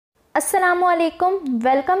अस्सलामुअलैकुम,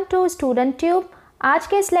 welcome to student tube. आज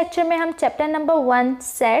के इस लेक्चर में हम चैप्टर नंबर 1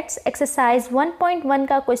 सेट्स एक्सरसाइज 1.1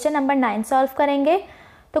 का क्वेश्चन नंबर 9 सॉल्व करेंगे।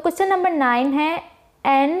 तो क्वेश्चन नंबर 9 है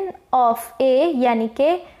n ऑफ a यानी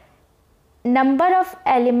कि number of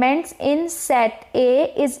elements in set a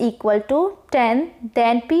is equal to 10,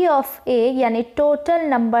 then p of a यानी टोटल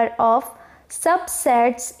नंबर ऑफ सब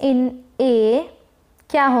सेट्स इन a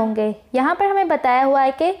क्या होंगे। यहाँ पर हमें बताया हुआ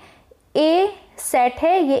है कि a सेट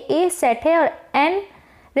है, ये ए सेट है और n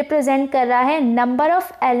रिप्रेजेंट कर रहा है number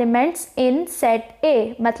of elements in set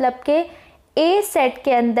ए, मतलब कि ए सेट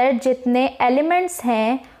के अंदर जितने एलिमेंट्स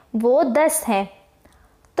हैं वो 10 हैं।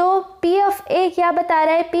 तो p ऑफ ए क्या बता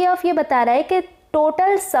रहा है, p ऑफ ये बता रहा है कि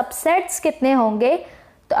टोटल सबसेट्स कितने होंगे।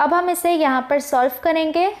 तो अब हम इसे यहाँ पर सॉल्व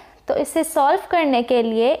करेंगे। तो इसे सॉल्व करने के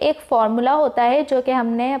लिए एक फॉर्मूला होता है जो कि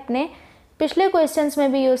हमने अपने पिछले क्वेश्चंस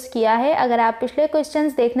में भी यूज़ किया है। अगर आप पिछले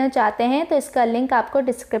क्वेश्चंस देखना चाहते हैं तो इसका लिंक आपको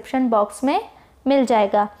डिस्क्रिप्शन बॉक्स में मिल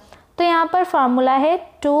जाएगा। तो यहाँ पर फार्मूला है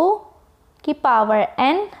 2 की पावर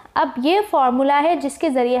n। अब ये फार्मूला है जिसके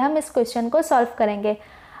ज़रिए हम इस क्वेश्चन को सॉल्व करेंगे।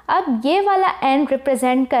 अब ये वाला n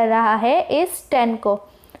रिप्रेजेंट कर रहा है इस 10 को,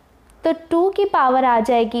 तो 2 की पावर आ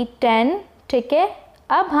जाएगी 10, ठीक है।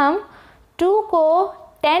 अब हम 2 को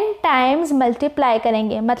 10 टाइम्स मल्टीप्लाई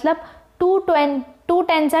करेंगे, मतलब 2 10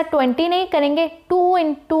 20 नहीं करेंगे, 2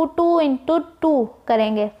 इंटू 2 इंटू 2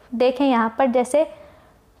 करेंगे। देखें यहाँ पर जैसे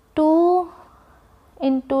 2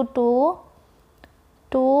 इंटू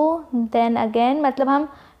 2 देन अगेन, मतलब हम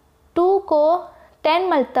 2 को 10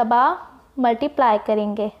 मरतबा मल्टीप्लाई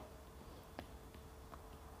करेंगे।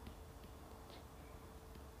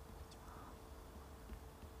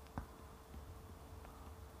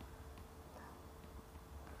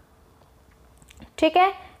 ठीक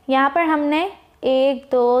है, यहाँ पर हमने 1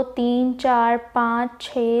 2 3 4 5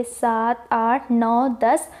 6 7 8 9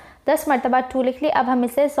 10 मरतबा 2 लिख ली। अब हम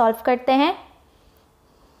इसे सॉल्व करते हैं।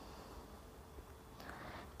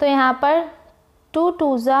 तो यहाँ पर 2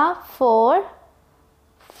 2 ज़ा 4,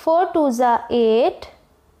 4 2 ज़ा 8,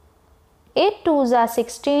 8 2 ज़ा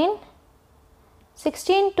 16,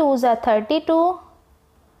 16 2 ज़ा 32,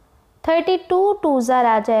 32 2 ज़ा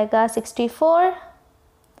आ जाएगा 64,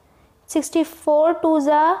 64 2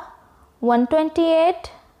 ज़ा 128,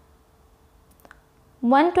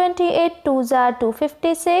 128 2 ज़ा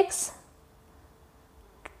 256,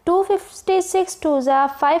 256 2 ज़ा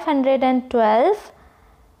 512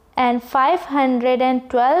 and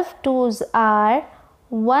 512 2s are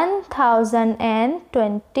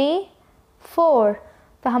 1024।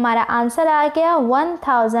 तो हमारा आंसर आ गया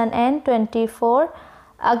 1024।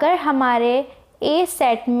 अगर हमारे ए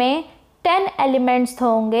सेट में 10 एलिमेंट्स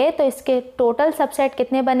होंगे तो इसके टोटल सबसेट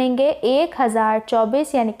कितने बनेंगे,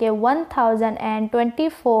 1024 यानी कि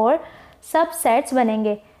 1024 सबसेट्स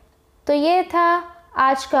बनेंगे। तो ये था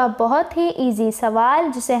आज का बहुत ही इजी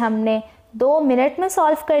सवाल जिसे हमने 2 मिनट में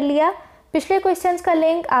सॉल्व कर लिया। पिछले क्वेश्चंस का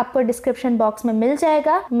लिंक आपको डिस्क्रिप्शन बॉक्स में मिल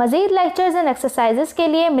जाएगा। मज़ीद लेक्चर्स एंड एक्सरसाइजेस के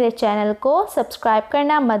लिए मेरे चैनल को सब्सक्राइब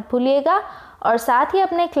करना मत भूलिएगा और साथ ही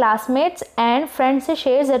अपने क्लासमेट्स एंड फ्रेंड्स से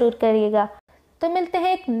शेयर ज़रूर करिएगा। तो मिलते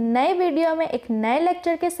हैं एक नए वीडियो में एक नए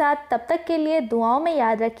लेक्चर के साथ। तब तक के लिए दुआओं में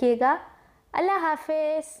याद रखिएगा। अल्लाह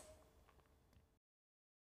हाफिज़।